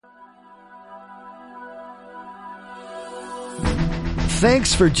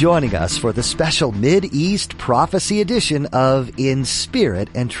Thanks for joining us for the special Mid-East Prophecy edition of In Spirit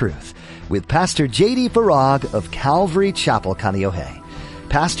and Truth with Pastor J.D. Farag of Calvary Chapel, Kaneohe.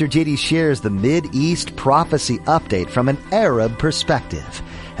 Pastor J.D. shares the Mid-East Prophecy update from an Arab perspective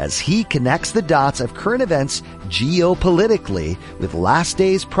as he connects the dots of current events geopolitically with last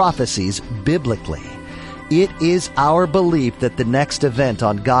days prophecies biblically. It is our belief that the next event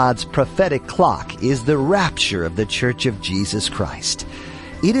on God's prophetic clock is the rapture of the Church of Jesus Christ.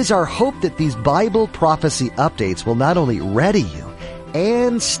 It is our hope that these Bible prophecy updates will not only ready you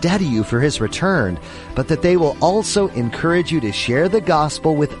and steady you for His return, but that they will also encourage you to share the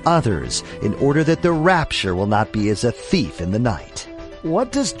gospel with others in order that the rapture will not be as a thief in the night.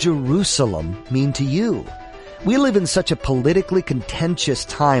 What does Jerusalem mean to you? We live in such a politically contentious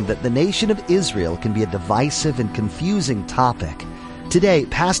time that the nation of Israel can be a divisive and confusing topic. Today,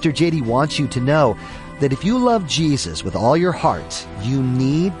 Pastor J.D. wants you to know that if you love Jesus with all your heart, you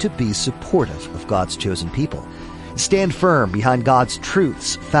need to be supportive of God's chosen people. Stand firm behind God's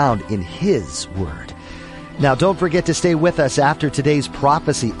truths found in His Word. Now, don't forget to stay with us after today's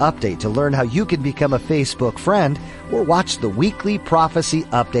prophecy update to learn how you can become a Facebook friend or watch the weekly prophecy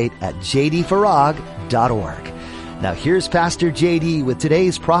update at jdfarag.org. Now, here's Pastor J.D. with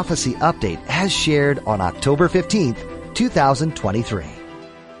today's prophecy update as shared on October 15th, 2023.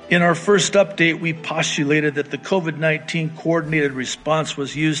 In our first update, we postulated that the COVID-19 coordinated response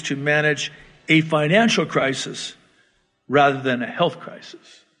was used to manage a financial crisis rather than a health crisis.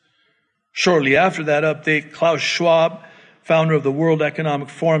 Shortly after that update, Klaus Schwab, founder of the World Economic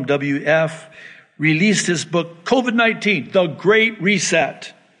Forum, WF, released his book, COVID-19, The Great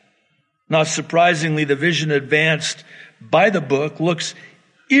Reset. Not surprisingly, the vision advanced by the book looks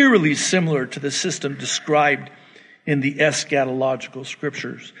eerily similar to the system described in the eschatological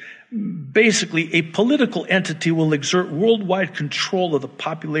scriptures. Basically, a political entity will exert worldwide control of the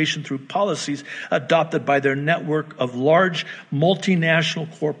population through policies adopted by their network of large multinational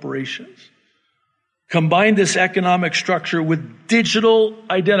corporations. Combine this economic structure with digital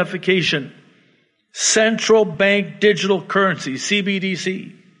identification, central bank digital currency,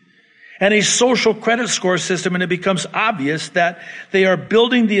 CBDC, and a social credit score system, and it becomes obvious that they are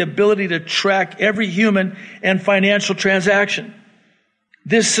building the ability to track every human and financial transaction.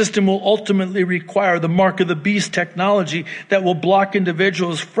 This system will ultimately require the mark of the beast technology that will block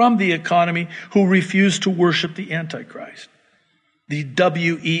individuals from the economy who refuse to worship the Antichrist. The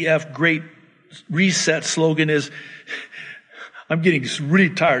WEF Great Reset slogan is, I'm getting really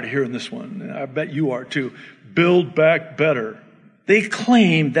tired of hearing this one. I bet you are too. Build back better. They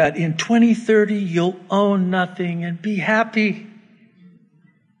claim that in 2030 you'll own nothing and be happy.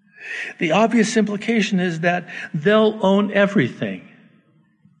 The obvious implication is that they'll own everything.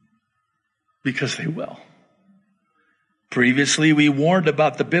 Because they will. Previously, we warned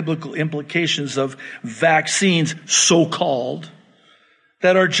about the biblical implications of vaccines, so-called,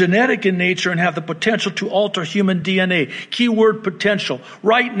 that are genetic in nature and have the potential to alter human DNA. Keyword potential.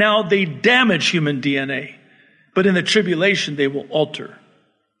 Right now, they damage human DNA. But in the tribulation, they will alter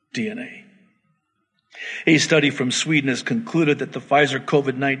DNA. A study from Sweden has concluded that the Pfizer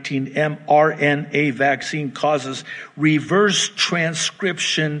COVID-19 mRNA vaccine causes reverse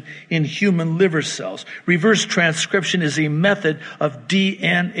transcription in human liver cells. Reverse transcription is a method of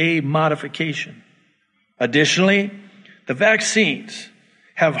DNA modification. Additionally, the vaccines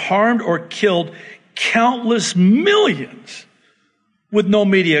have harmed or killed countless millions with no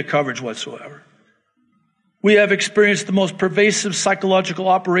media coverage whatsoever. We have experienced the most pervasive psychological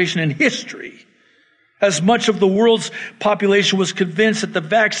operation in history, as much of the world's population was convinced that the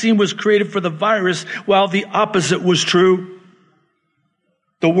vaccine was created for the virus, while the opposite was true.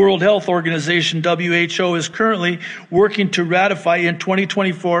 The World Health Organization, WHO, is currently working to ratify in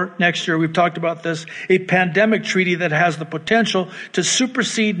 2024, next year, we've talked about this, a pandemic treaty that has the potential to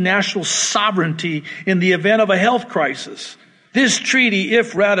supersede national sovereignty in the event of a health crisis. This treaty,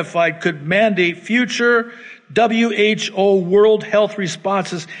 if ratified, could mandate future WHO World Health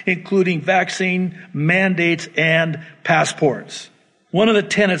responses, including vaccine mandates and passports. One of the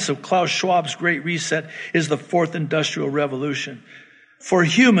tenets of Klaus Schwab's Great Reset is the Fourth Industrial Revolution. For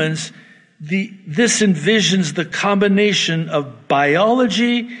humans, this envisions the combination of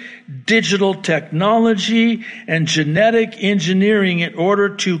biology, digital technology, and genetic engineering in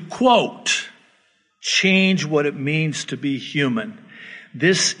order to, quote, change what it means to be human.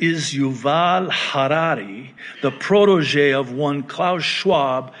 This is Yuval Harari, the protege of one Klaus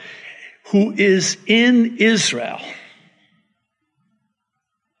Schwab, who is in Israel,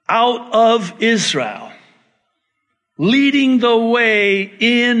 out of Israel, leading the way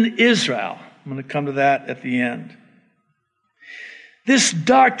in Israel. I'm going to come to that at the end. This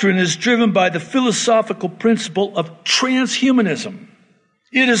doctrine is driven by the philosophical principle of transhumanism.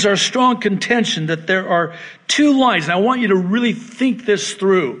 It is our strong contention that there are two lines, and I want you to really think this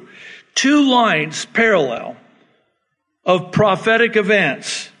through, two lines parallel of prophetic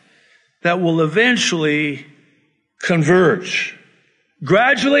events that will eventually converge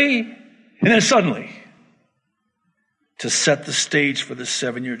gradually and then suddenly to set the stage for the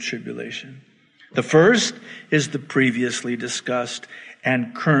 7-year tribulation. The first is the previously discussed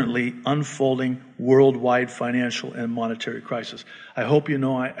and currently unfolding worldwide financial and monetary crisis. I hope you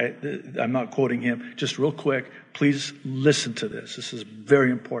know I'm not quoting him. Just real quick, please listen to this. This is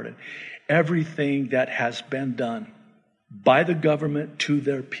very important. Everything that has been done by the government to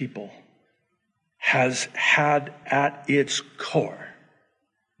their people has had at its core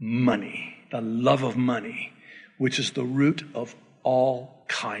money, the love of money, which is the root of all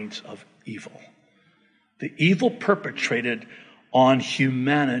kinds of evil. The evil perpetrated on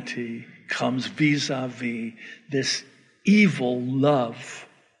humanity comes vis-a-vis this evil love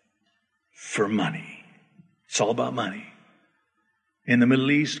for money. It's all about money. In the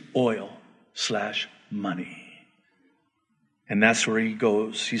Middle East, oil/money. And that's where he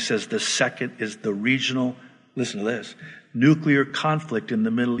goes. He says the second is the regional, listen to this, nuclear conflict in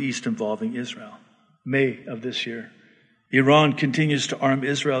the Middle East involving Israel. May of this year. Iran continues to arm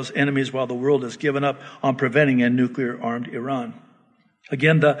Israel's enemies while the world has given up on preventing a nuclear-armed Iran.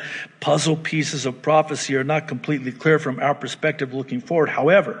 Again, the puzzle pieces of prophecy are not completely clear from our perspective looking forward.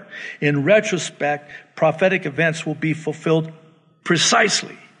 However, in retrospect, prophetic events will be fulfilled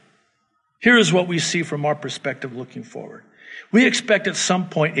precisely. Here is what we see from our perspective looking forward. We expect at some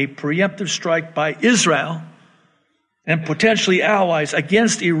point a preemptive strike by Israel and potentially allies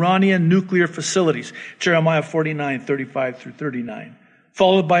against Iranian nuclear facilities, Jeremiah 49:35-39,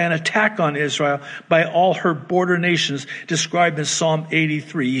 followed by an attack on Israel by all her border nations described in Psalm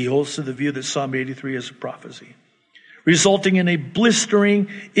 83. He holds to the view that Psalm 83 is a prophecy, resulting in a blistering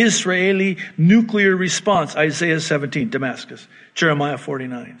Israeli nuclear response, Isaiah 17, Damascus, Jeremiah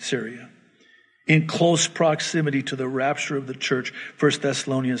 49, Syria, in close proximity to the rapture of the church, 1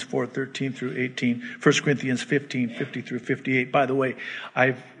 Thessalonians 4:13-18, 1 Corinthians 15:50-58. By the way,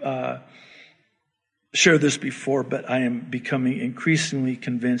 I've shared this before, but I am becoming increasingly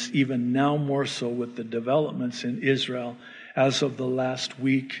convinced, even now more so with the developments in Israel as of the last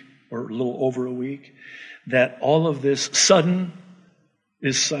week, or a little over a week, that all of this sudden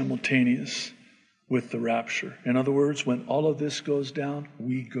is simultaneous with the rapture. In other words, when all of this goes down,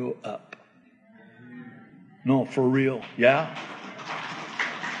 we go up. No, for real. Yeah?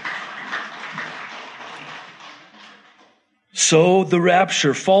 So the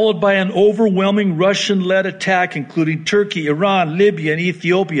rapture, followed by an overwhelming Russian-led attack, including Turkey, Iran, Libya, and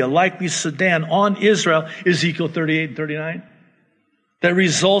Ethiopia, likely Sudan, on Israel, Ezekiel 38 and 39, that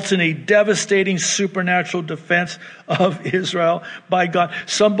results in a devastating supernatural defense of Israel by God.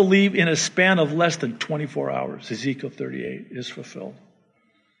 Some believe in a span of less than 24 hours, Ezekiel 38 is fulfilled.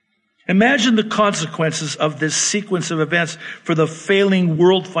 Imagine the consequences of this sequence of events for the failing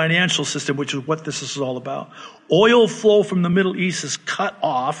world financial system, which is what this is all about. Oil flow from the Middle East is cut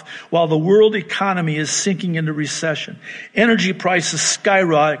off while the world economy is sinking into recession. Energy prices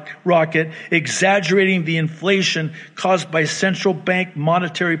skyrocket, exaggerating the inflation caused by central bank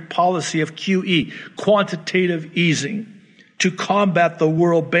monetary policy of QE, quantitative easing, to combat the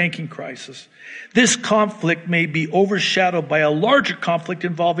world banking crisis. This conflict may be overshadowed by a larger conflict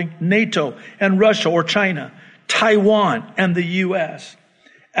involving NATO and Russia or China, Taiwan and the U.S.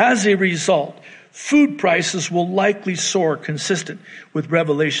 As a result, food prices will likely soar, consistent with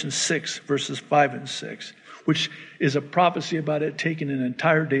Revelation 6, verses 5 and 6, which is a prophecy about it taking an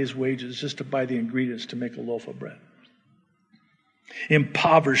entire day's wages just to buy the ingredients to make a loaf of bread,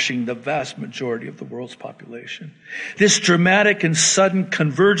 impoverishing the vast majority of the world's population. This dramatic and sudden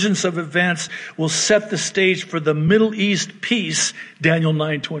convergence of events will set the stage for the Middle East peace, Daniel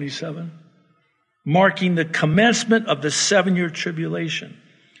 9:27, marking the commencement of the 7-year tribulation.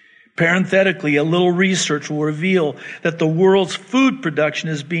 Parenthetically, a little research will reveal that the world's food production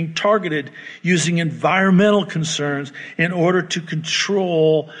is being targeted using environmental concerns in order to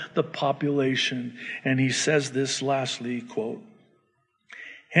control the population. And he says this lastly, quote,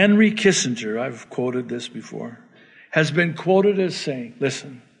 Henry Kissinger, I've quoted this before, has been quoted as saying,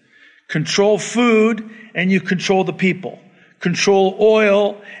 listen, control food and you control the people. Control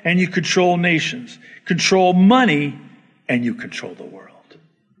oil and you control nations. Control money and you control the world.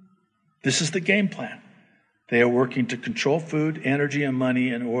 This is the game plan. They are working to control food, energy, and money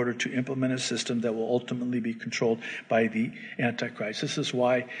in order to implement a system that will ultimately be controlled by the Antichrist. This is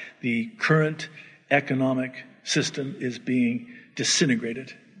why the current economic system is being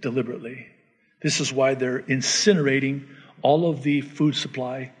disintegrated deliberately. This is why they're incinerating all of the food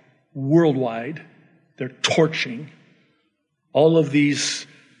supply worldwide. They're torching all of these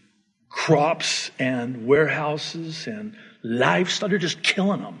crops and warehouses and livestock. They're just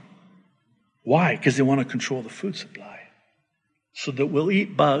killing them. Why? Because they want to control the food supply so that we'll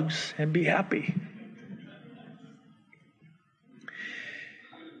eat bugs and be happy.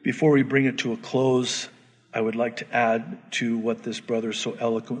 Before we bring it to a close, I would like to add to what this brother so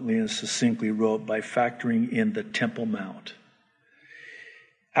eloquently and succinctly wrote by factoring in the Temple Mount.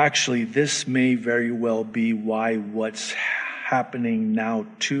 Actually, this may very well be why what's happening now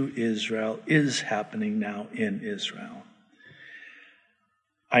to Israel is happening now in Israel.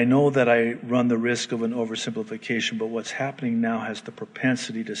 I know that I run the risk of an oversimplification, but what's happening now has the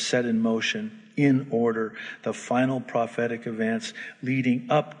propensity to set in motion, in order, the final prophetic events leading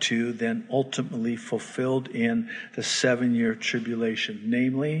up to, then ultimately fulfilled in the 7-year tribulation,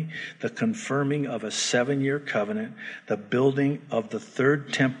 namely the confirming of a 7-year covenant, the building of the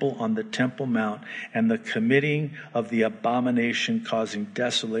third temple on the Temple Mount, and the committing of the abomination causing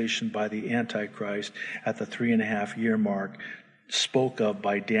desolation by the Antichrist at the 3.5-year mark, spoke of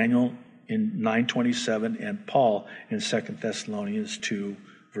by Daniel in 9:27 and Paul in 2 Thessalonians 2,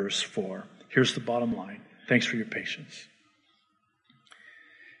 verse 4. Here's the bottom line. Thanks for your patience.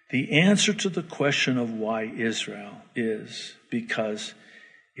 The answer to the question of why Israel is because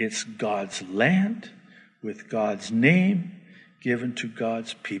it's God's land with God's name given to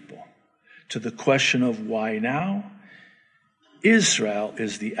God's people. To the question of why now, Israel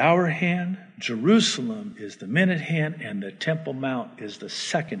is the hour hand, Jerusalem is the minute hand, and the Temple Mount is the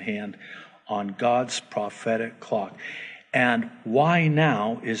second hand on God's prophetic clock. And why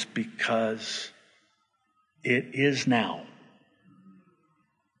now is because it is now.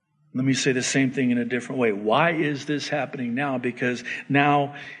 Let me say the same thing in a different way. Why is this happening now? Because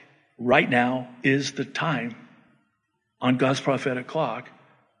now, right now, is the time on God's prophetic clock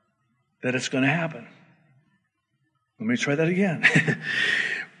that it's going to happen. Let me try that again.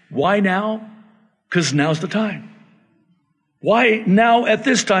 Why now? Because now's the time. Why now at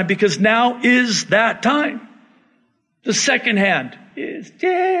this time? Because now is that time. The second hand is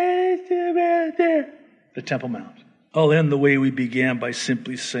the Temple Mount. I'll end the way we began by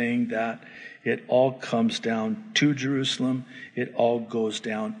simply saying that it all comes down to Jerusalem. It all goes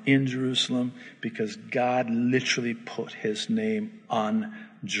down in Jerusalem because God literally put his name on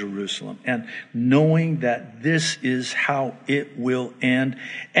Jerusalem. And knowing that this is how it will end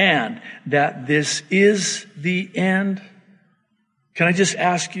and that this is the end, can I just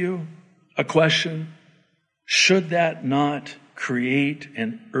ask you a question? Should that not create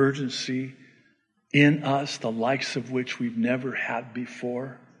an urgency in us, the likes of which we've never had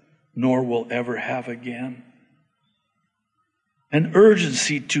before, nor will ever have again? An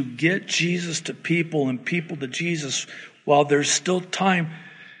urgency to get Jesus to people and people to Jesus while there's still time,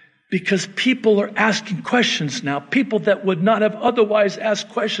 because people are asking questions now. People that would not have otherwise asked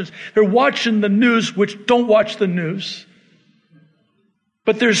questions. They're watching the news, which don't watch the news.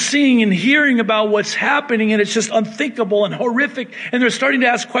 But they're seeing and hearing about what's happening, and it's just unthinkable and horrific. And they're starting to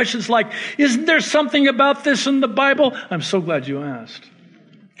ask questions like, isn't there something about this in the Bible? I'm so glad you asked,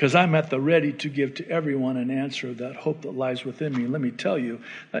 because I'm at the ready to give to everyone an answer of that hope that lies within me. And let me tell you,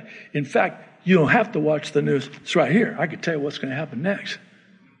 in fact, you don't have to watch the news. It's right here. I can tell you what's going to happen next.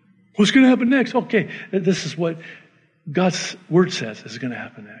 What's going to happen next? Okay, this is what God's word says is going to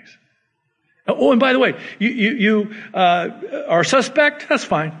happen next. Oh, and by the way, you are a suspect? That's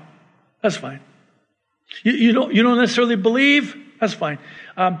fine. That's fine. You don't necessarily believe? That's fine.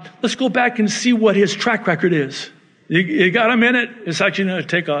 Let's go back and see what his track record is. You got a minute? It's actually going to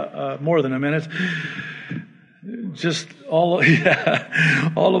take more than a minute. Just all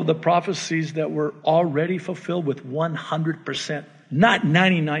of the prophecies that were already fulfilled with 100%, not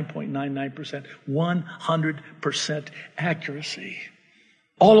 99.99%, 100% accuracy.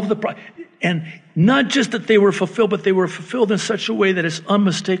 All of and not just that they were fulfilled, but they were fulfilled in such a way that it's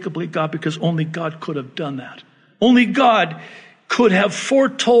unmistakably God, because only God could have done that. Only God could have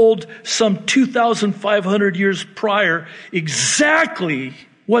foretold some 2,500 years prior exactly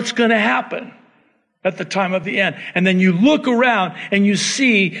what's going to happen at the time of the end. And then you look around and you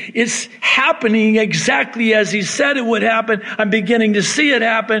see it's happening exactly as he said it would happen. I'm beginning to see it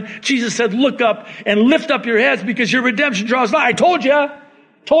happen. Jesus said, look up and lift up your heads because your redemption draws nigh. I told you.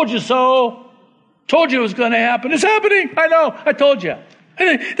 Told you so. Told you it was going to happen. It's happening. I know. I told you.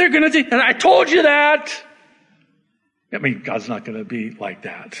 They're going to see. And I told you that. I mean, God's not going to be like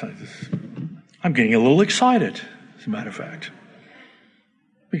that. I'm getting a little excited, as a matter of fact,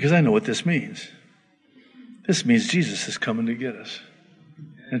 because I know what this means. This means Jesus is coming to get us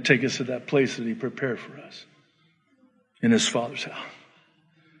and take us to that place that he prepared for us in his Father's house.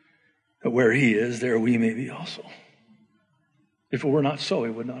 That where he is, there we may be also. If it were not so, he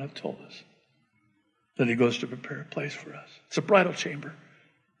would not have told us that he goes to prepare a place for us. It's a bridal chamber,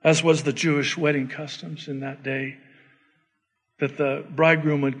 as was the Jewish wedding customs in that day, that the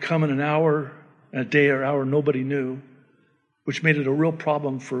bridegroom would come in an hour, a day or hour nobody knew, which made it a real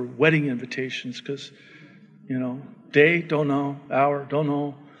problem for wedding invitations because, day, don't know, hour, don't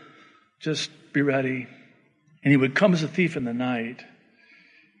know, just be ready. And he would come as a thief in the night.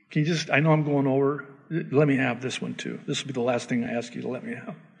 I know I'm going over. Let me have this one too. This will be the last thing I ask you to let me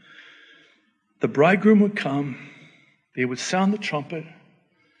have. The bridegroom would come. They would sound the trumpet.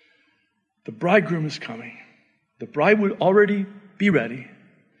 The bridegroom is coming. The bride would already be ready.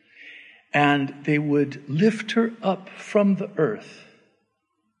 And they would lift her up from the earth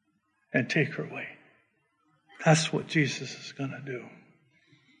and take her away. That's what Jesus is going to do.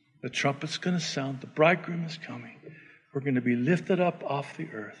 The trumpet's going to sound. The bridegroom is coming. We're going to be lifted up off the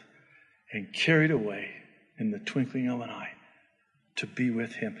earth and carried away in the twinkling of an eye to be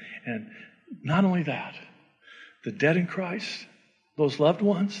with him. And not only that, the dead in Christ, those loved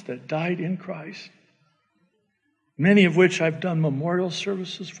ones that died in Christ, many of which I've done memorial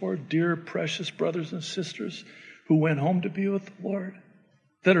services for, dear, precious brothers and sisters who went home to be with the Lord,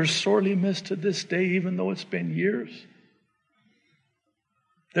 that are sorely missed to this day, even though it's been years.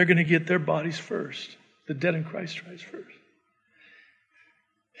 They're going to get their bodies first. The dead in Christ rise first.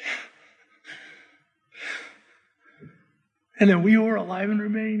 And then we who are alive and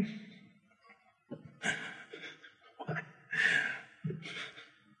remain,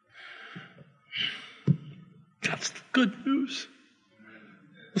 that's the good news.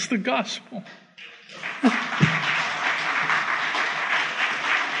 It's the gospel.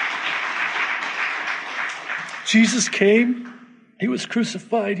 Jesus came. He was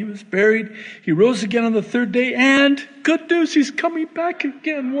crucified. He was buried. He rose again on the third day. And good news, he's coming back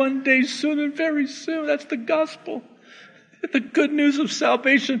again one day soon and very soon. That's the gospel. The good news of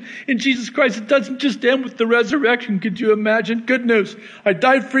salvation in Jesus Christ. It doesn't just end with the resurrection. Could you imagine? Good news. I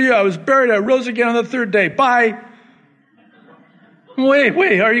died for you. I was buried. I rose again on the third day. Bye.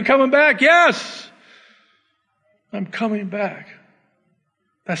 Wait. Are you coming back? Yes. I'm coming back.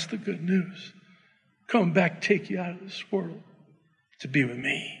 That's the good news. Coming back, take you out of this world to be with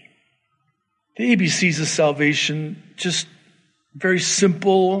me. The ABCs of salvation, just very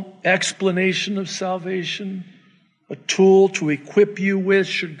simple explanation of salvation. A tool to equip you with,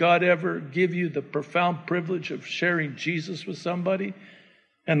 should God ever give you the profound privilege of sharing Jesus with somebody,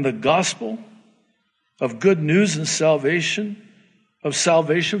 and the gospel of good news and salvation, of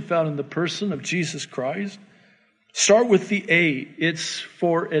salvation found in the person of Jesus Christ. Start with the A. It's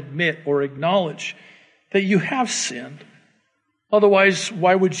for admit or acknowledge that you have sinned. Otherwise,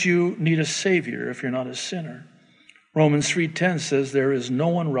 why would you need a Savior if you're not a sinner? Romans 3:10 says there is no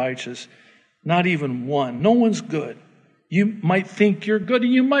one righteous, not even one. No one's good. You might think you're good,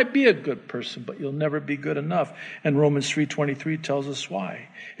 and you might be a good person, but you'll never be good enough. And Romans 3:23 tells us why.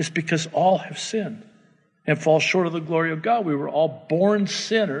 It's because all have sinned and fall short of the glory of God. We were all born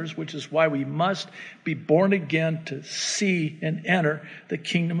sinners, which is why we must be born again to see and enter the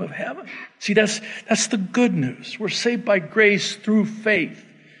kingdom of heaven. See, that's the good news. We're saved by grace through faith.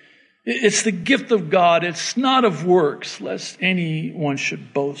 It's the gift of God. It's not of works, lest anyone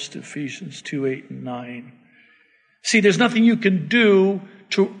should boast. Ephesians 2:8 and 9. See, there's nothing you can do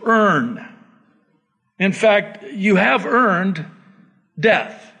to earn. In fact, you have earned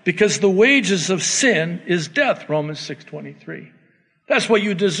death, because the wages of sin is death, Romans 6:23. That's what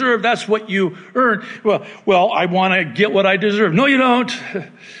you deserve. That's what you earn. Well, I want to get what I deserve. No, you don't.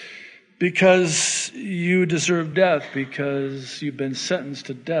 Because you deserve death, because you've been sentenced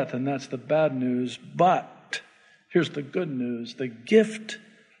to death, and that's the bad news. But here's the good news. The gift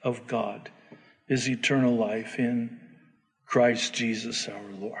of God is eternal life in Christ Jesus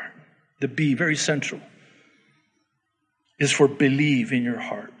our Lord. The B, very central, is for believe in your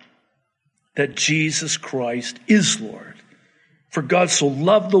heart that Jesus Christ is Lord. For God so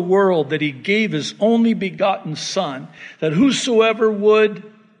loved the world that he gave his only begotten Son, that whosoever would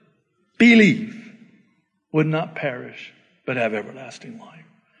believe would not perish, but have everlasting life.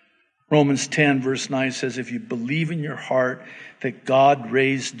 Romans 10 verse 9 says, if you believe in your heart that God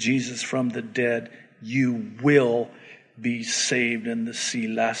raised Jesus from the dead, you will be saved. And the C,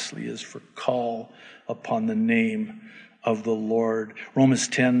 lastly, is for call upon the name of the Lord. Romans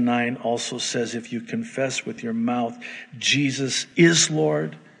 10:9 also says, if you confess with your mouth Jesus is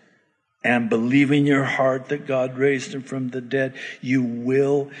Lord and believe in your heart that God raised him from the dead, you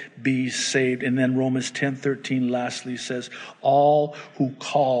will be saved. And then Romans 10:13 lastly says, all who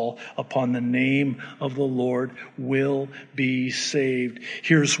call upon the name of the Lord will be saved.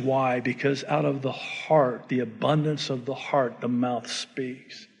 Here's why. Because out of the heart, the abundance of the heart, the mouth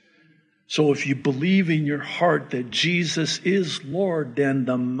speaks. So if you believe in your heart that Jesus is Lord, then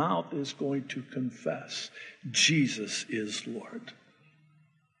the mouth is going to confess Jesus is Lord.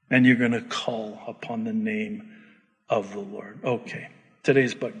 And you're going to call upon the name of the Lord. Okay,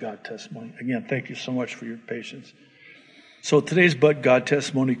 today's But God testimony. Again, thank you so much for your patience. So today's But God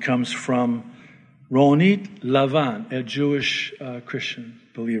testimony comes from Ronit Lavan, a Jewish Christian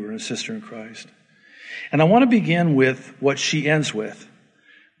believer and sister in Christ. And I want to begin with what she ends with.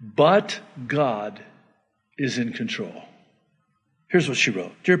 But God is in control. Here's what she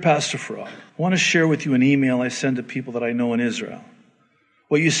wrote. Dear Pastor Farag, I want to share with you an email I send to people that I know in Israel.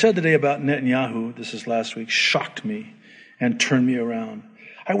 What you said today about Netanyahu, this is last week, shocked me and turned me around.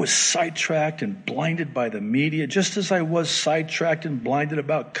 I was sidetracked and blinded by the media, just as I was sidetracked and blinded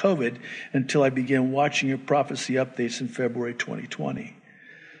about COVID until I began watching your prophecy updates in February 2020.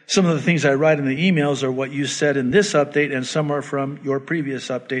 Some of the things I write in the emails are what you said in this update, and some are from your previous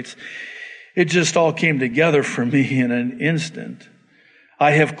updates. It just all came together for me in an instant.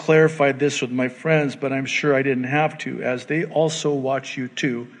 I have clarified this with my friends, but I'm sure I didn't have to, as they also watch you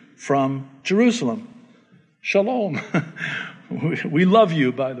too from Jerusalem. Shalom. We love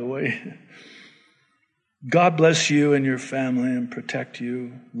you, by the way. God bless you and your family and protect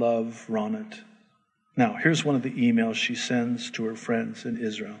you. Love, Ronit. Now, here's one of the emails she sends to her friends in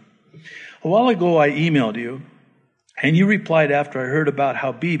Israel. A while ago, I emailed you, and you replied after I heard about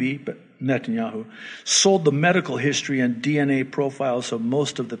how Bibi, Netanyahu, sold the medical history and DNA profiles of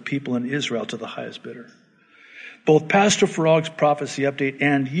most of the people in Israel to the highest bidder. Both Pastor Farag's prophecy update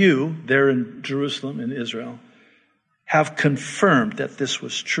and you, there in Jerusalem, in Israel, have confirmed that this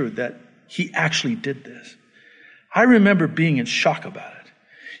was true, that he actually did this. I remember being in shock about it.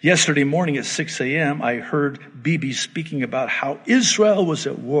 Yesterday morning at 6 a.m., I heard Bibi speaking about how Israel was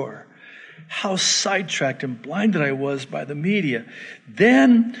at war, how sidetracked and blinded I was by the media.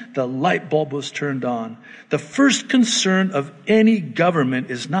 Then the light bulb was turned on. The first concern of any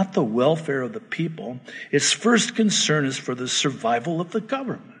government is not the welfare of the people. Its first concern is for the survival of the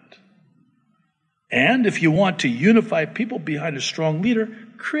government. And if you want to unify people behind a strong leader,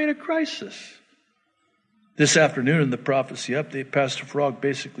 create a crisis. This afternoon in the prophecy update, Pastor Farag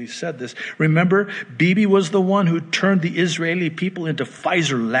basically said this. Remember, Bibi was the one who turned the Israeli people into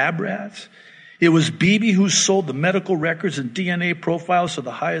Pfizer lab rats. It was Bibi who sold the medical records and DNA profiles to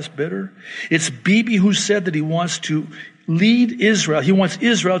the highest bidder. It's Bibi who said that he wants to lead Israel. He wants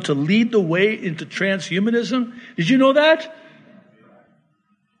Israel to lead the way into transhumanism. Did you know that?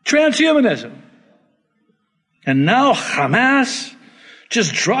 Transhumanism. And now Hamas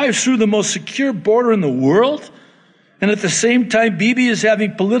just drives through the most secure border in the world, and at the same time, Bibi is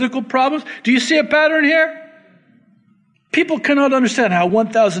having political problems. Do you see a pattern here? People cannot understand how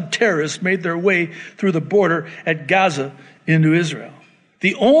 1,000 terrorists made their way through the border at Gaza into Israel.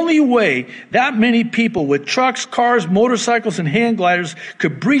 The only way that many people with trucks, cars, motorcycles, and hand gliders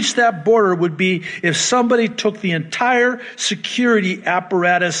could breach that border would be if somebody took the entire security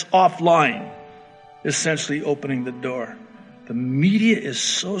apparatus offline, essentially opening the door. The media is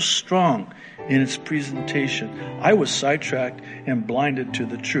so strong in its presentation. I was sidetracked and blinded to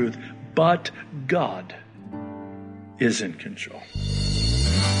the truth, but God is in control.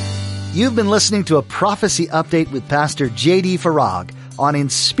 You've been listening to a prophecy update with Pastor J.D. Farag on In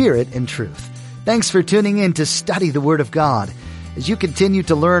Spirit and Truth. Thanks for tuning in to study the Word of God. As you continue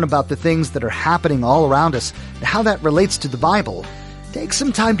to learn about the things that are happening all around us and how that relates to the Bible, take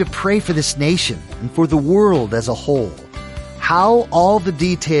some time to pray for this nation and for the world as a whole. How all the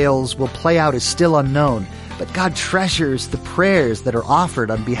details will play out is still unknown, but God treasures the prayers that are offered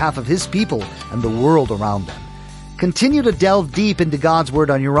on behalf of His people and the world around them. Continue to delve deep into God's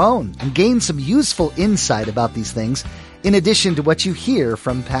Word on your own and gain some useful insight about these things in addition to what you hear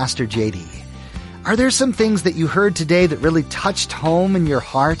from Pastor J.D. Are there some things that you heard today that really touched home in your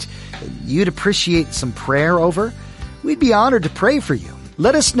heart that you'd appreciate some prayer over? We'd be honored to pray for you.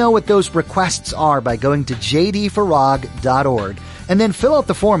 Let us know what those requests are by going to jdfarag.org and then fill out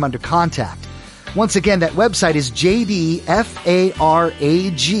the form under Contact. Once again, that website is jdfarag.org.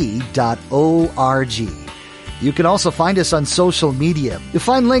 You can also find us on social media. You'll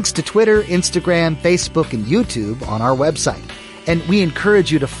find links to Twitter, Instagram, Facebook, and YouTube on our website. And we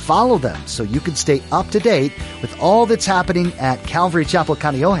encourage you to follow them so you can stay up to date with all that's happening at Calvary Chapel,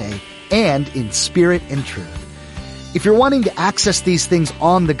 Kaneohe, and In Spirit and Truth. If you're wanting to access these things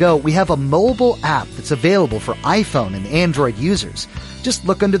on the go, we have a mobile app that's available for iPhone and Android users. Just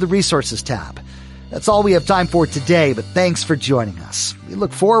look under the Resources tab. That's all we have time for today, but thanks for joining us. We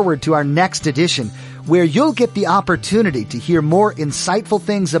look forward to our next edition, where you'll get the opportunity to hear more insightful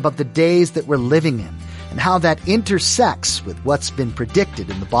things about the days that we're living in and how that intersects with what's been predicted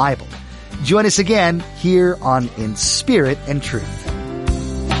in the Bible. Join us again here on In Spirit and Truth.